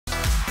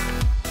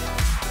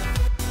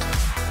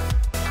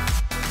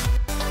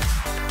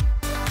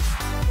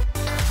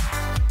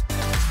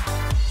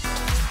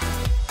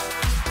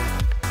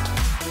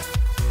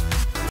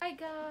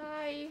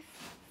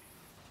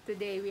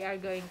today we are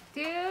going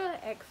to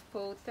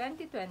Expo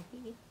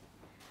 2020.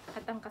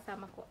 At ang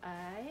kasama ko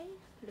ay,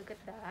 look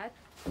at that,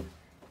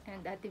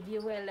 and Ate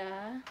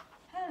Viewela.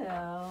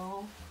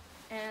 Hello.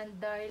 And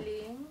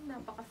darling,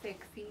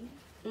 napaka-sexy.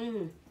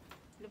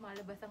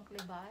 Lumalabas ang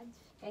cleavage.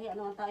 Kaya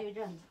naman tayo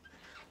dyan.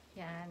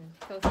 Yan.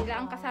 So sila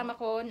ang kasama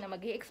ko na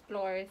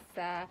mag-i-explore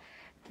sa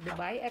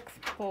Dubai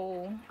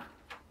Expo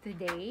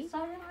today.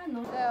 Sayang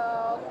ano? So,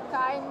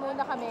 kain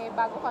muna kami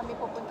bago kami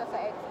pupunta sa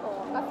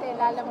Expo. Kasi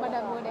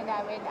lalaman muna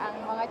namin ang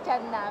mga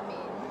tiyan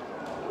namin.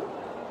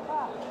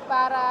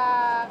 Para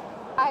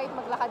kahit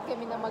maglakad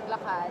kami na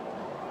maglakad,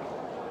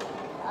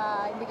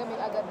 hindi kami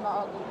agad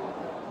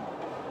maugugutom.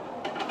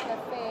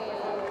 Kasi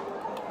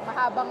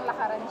mahabang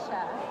lakaran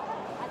siya.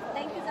 At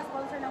thank you sa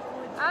sponsor ng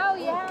food. Oh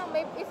yeah,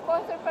 may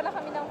sponsor pala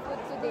kami ng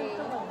food today.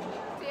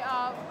 Si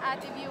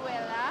Ate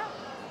Viewela.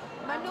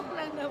 Manok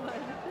lang naman.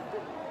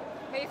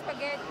 May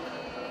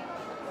spaghetti.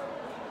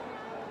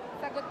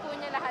 Sagot po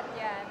niya lahat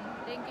yan.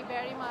 Thank you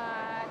very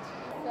much.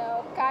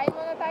 So, kain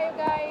muna tayo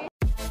guys.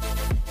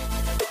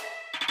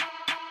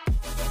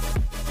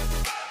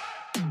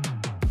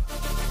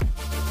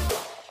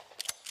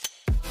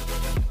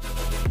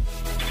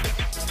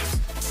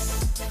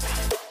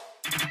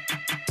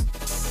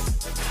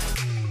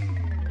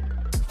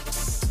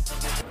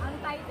 Ang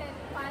title,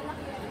 Palak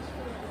Yan.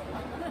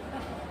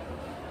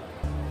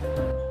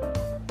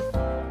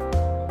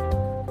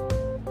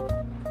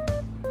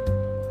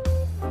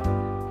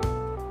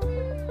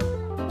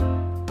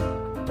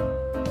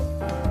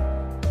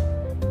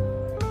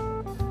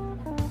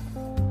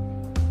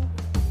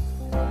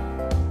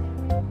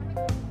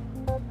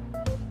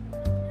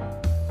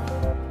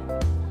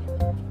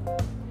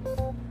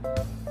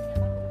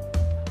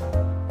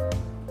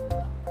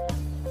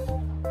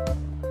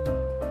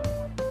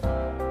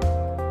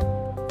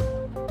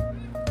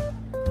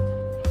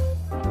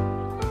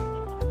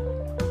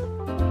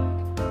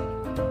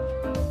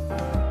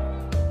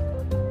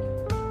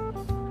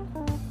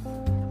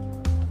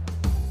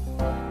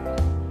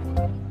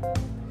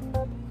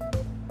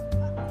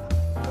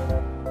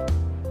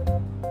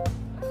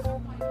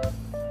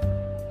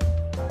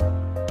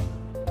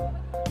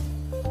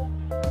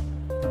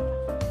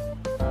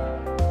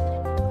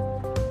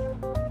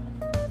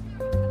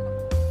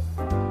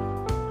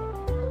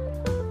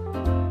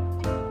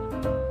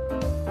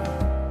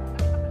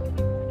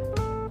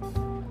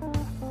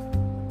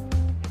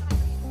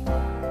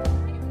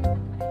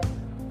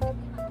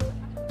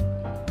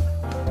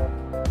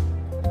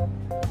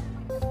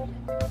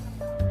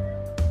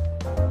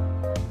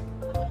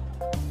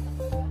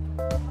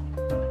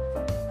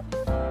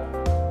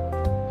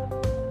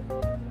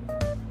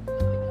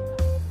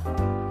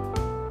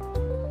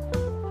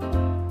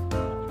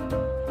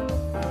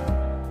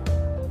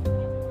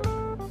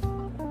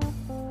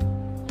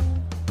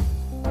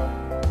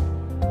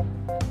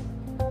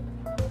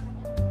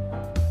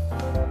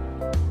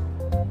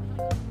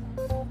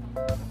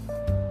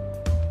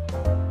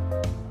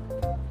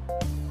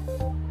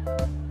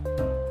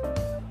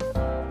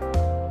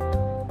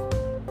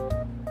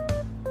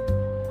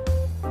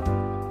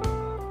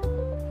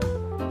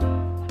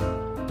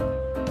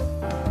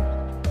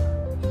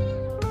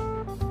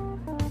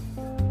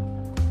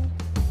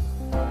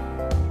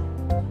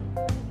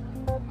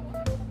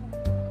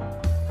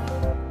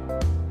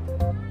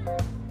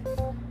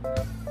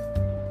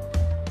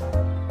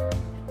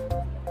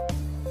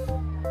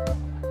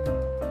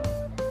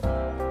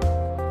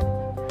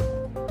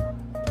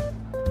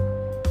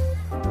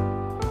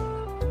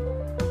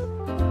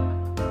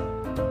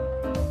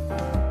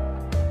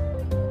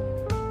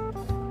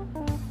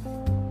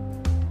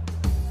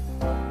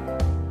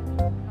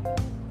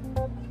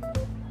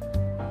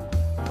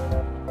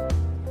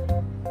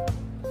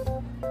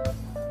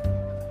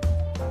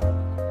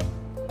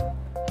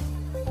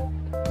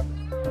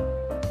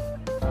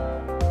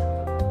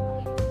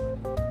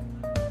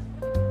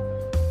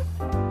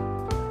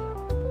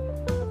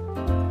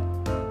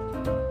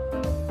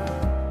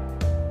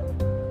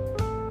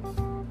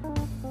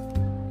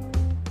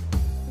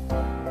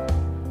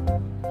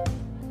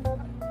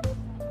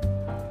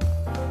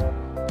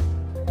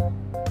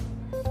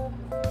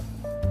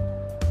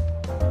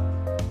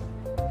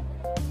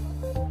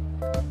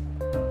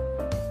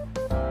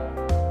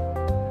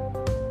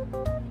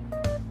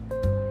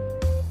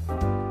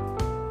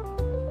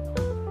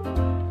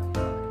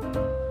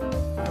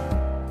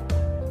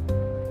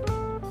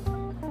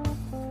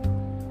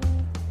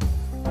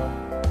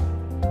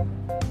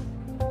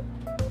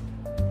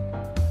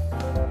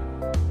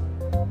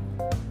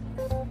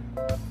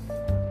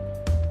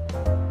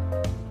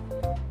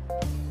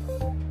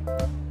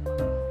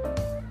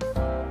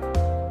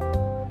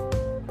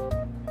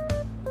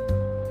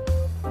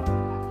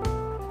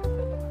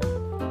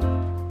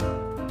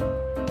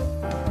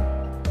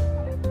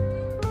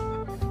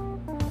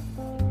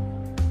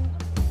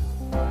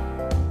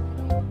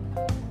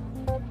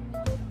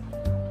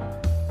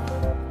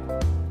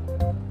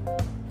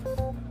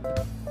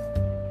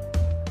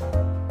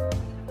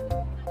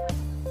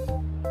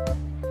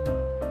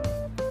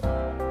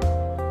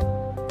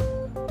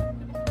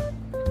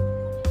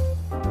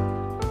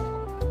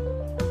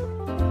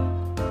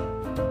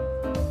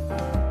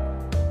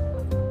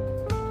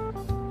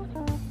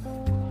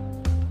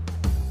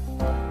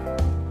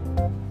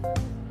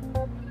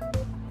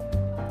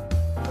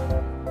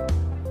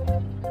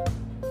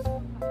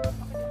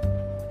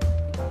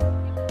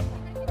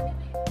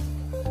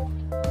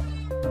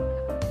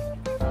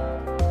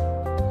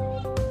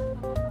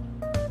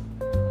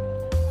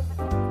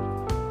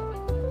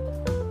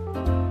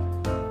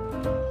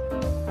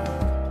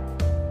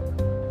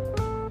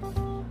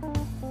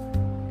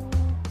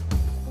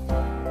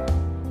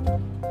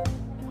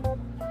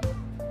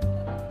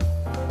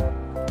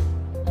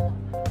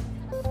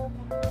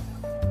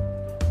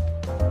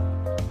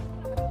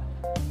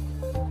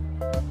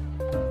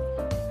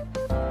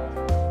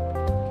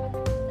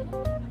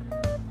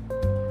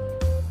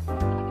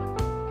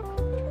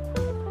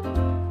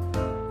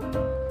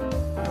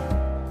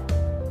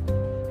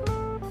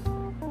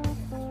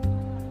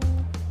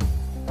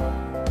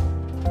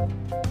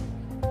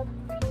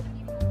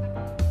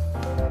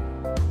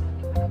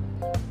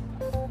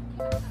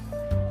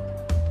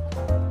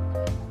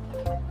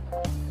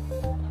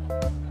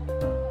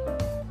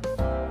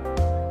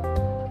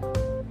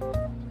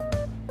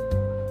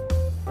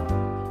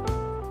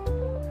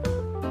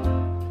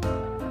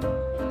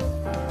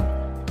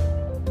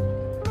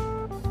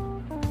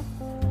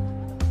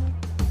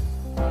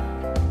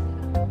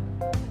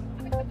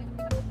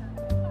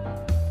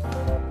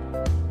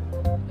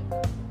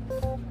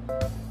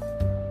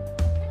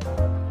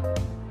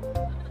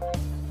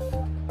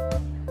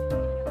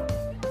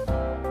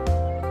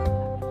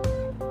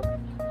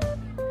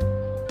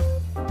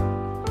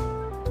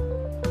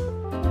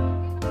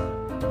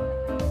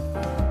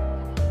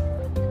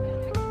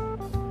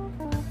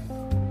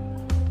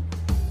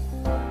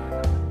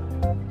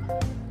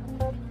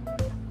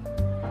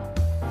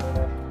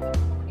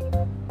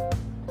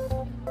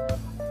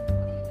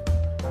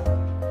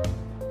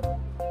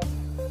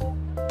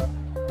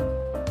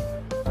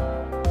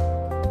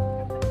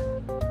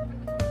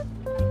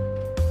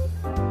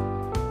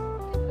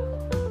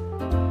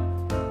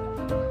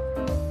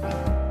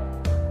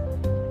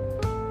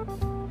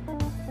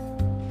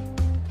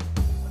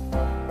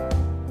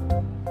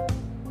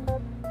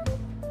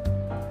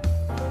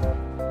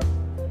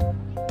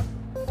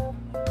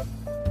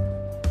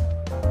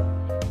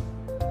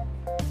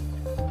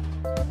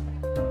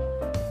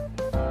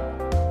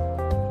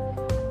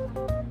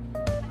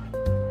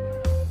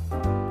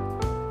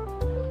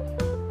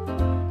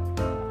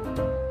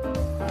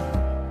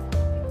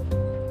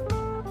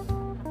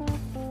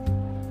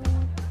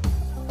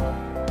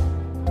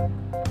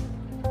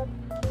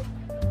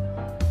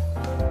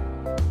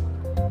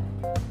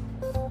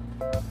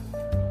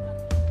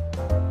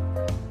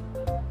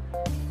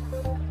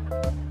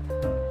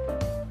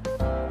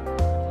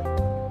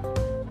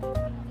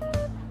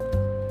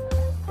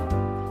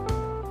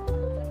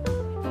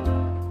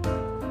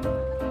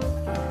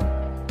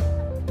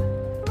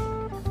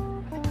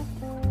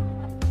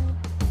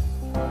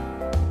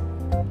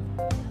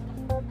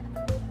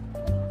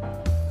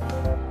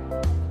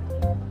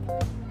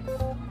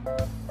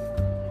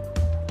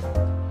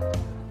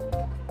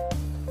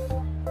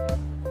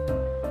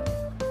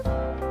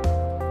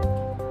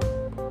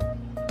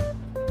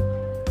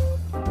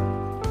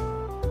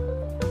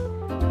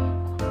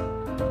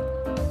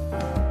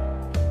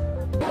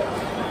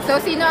 So,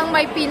 sino ang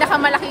may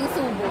pinakamalaking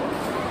subo?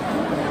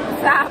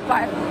 Sa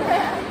apat.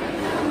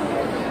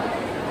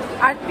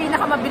 At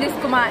pinakamabilis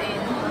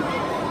kumain?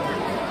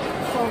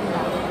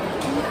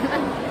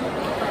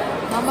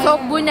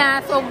 Sogbo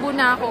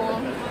na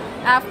ako.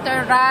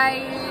 After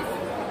rice,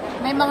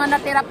 may mga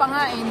natira pa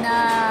nga na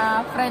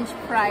french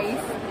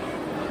fries.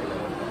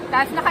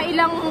 Tapos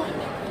nakailang,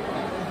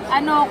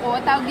 ko,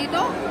 tawag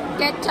dito?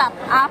 Ketchup,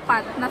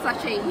 4 na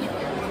sachet.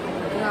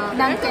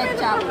 Ng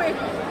ketchup.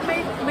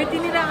 May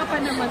tinira ka pa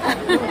naman.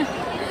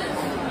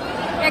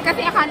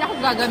 Kasi akala ko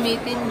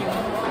gagamitin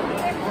yun.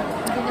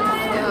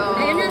 So,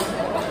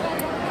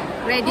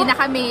 ready na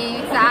kami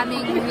sa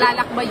aming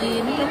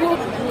lalakbayin.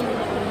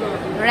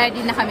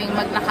 Ready na kaming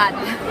maglakad.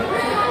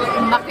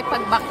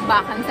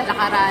 Makipagbakbakan sa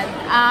lakaran.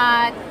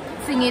 At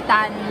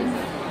singitan.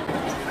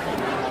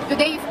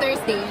 Today is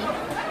Thursday.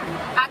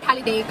 At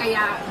holiday,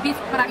 kaya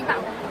maraming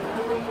tao.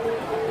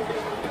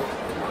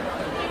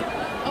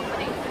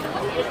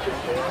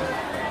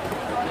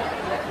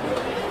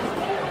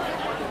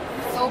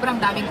 Sobrang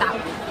daming tao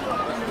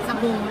sa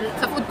mall,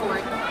 sa food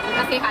court,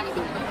 kasi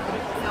holiday.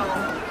 So,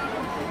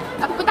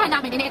 sa pupuntahan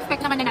namin,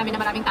 ina-expect naman na namin na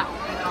maraming tao.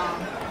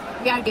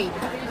 We are game.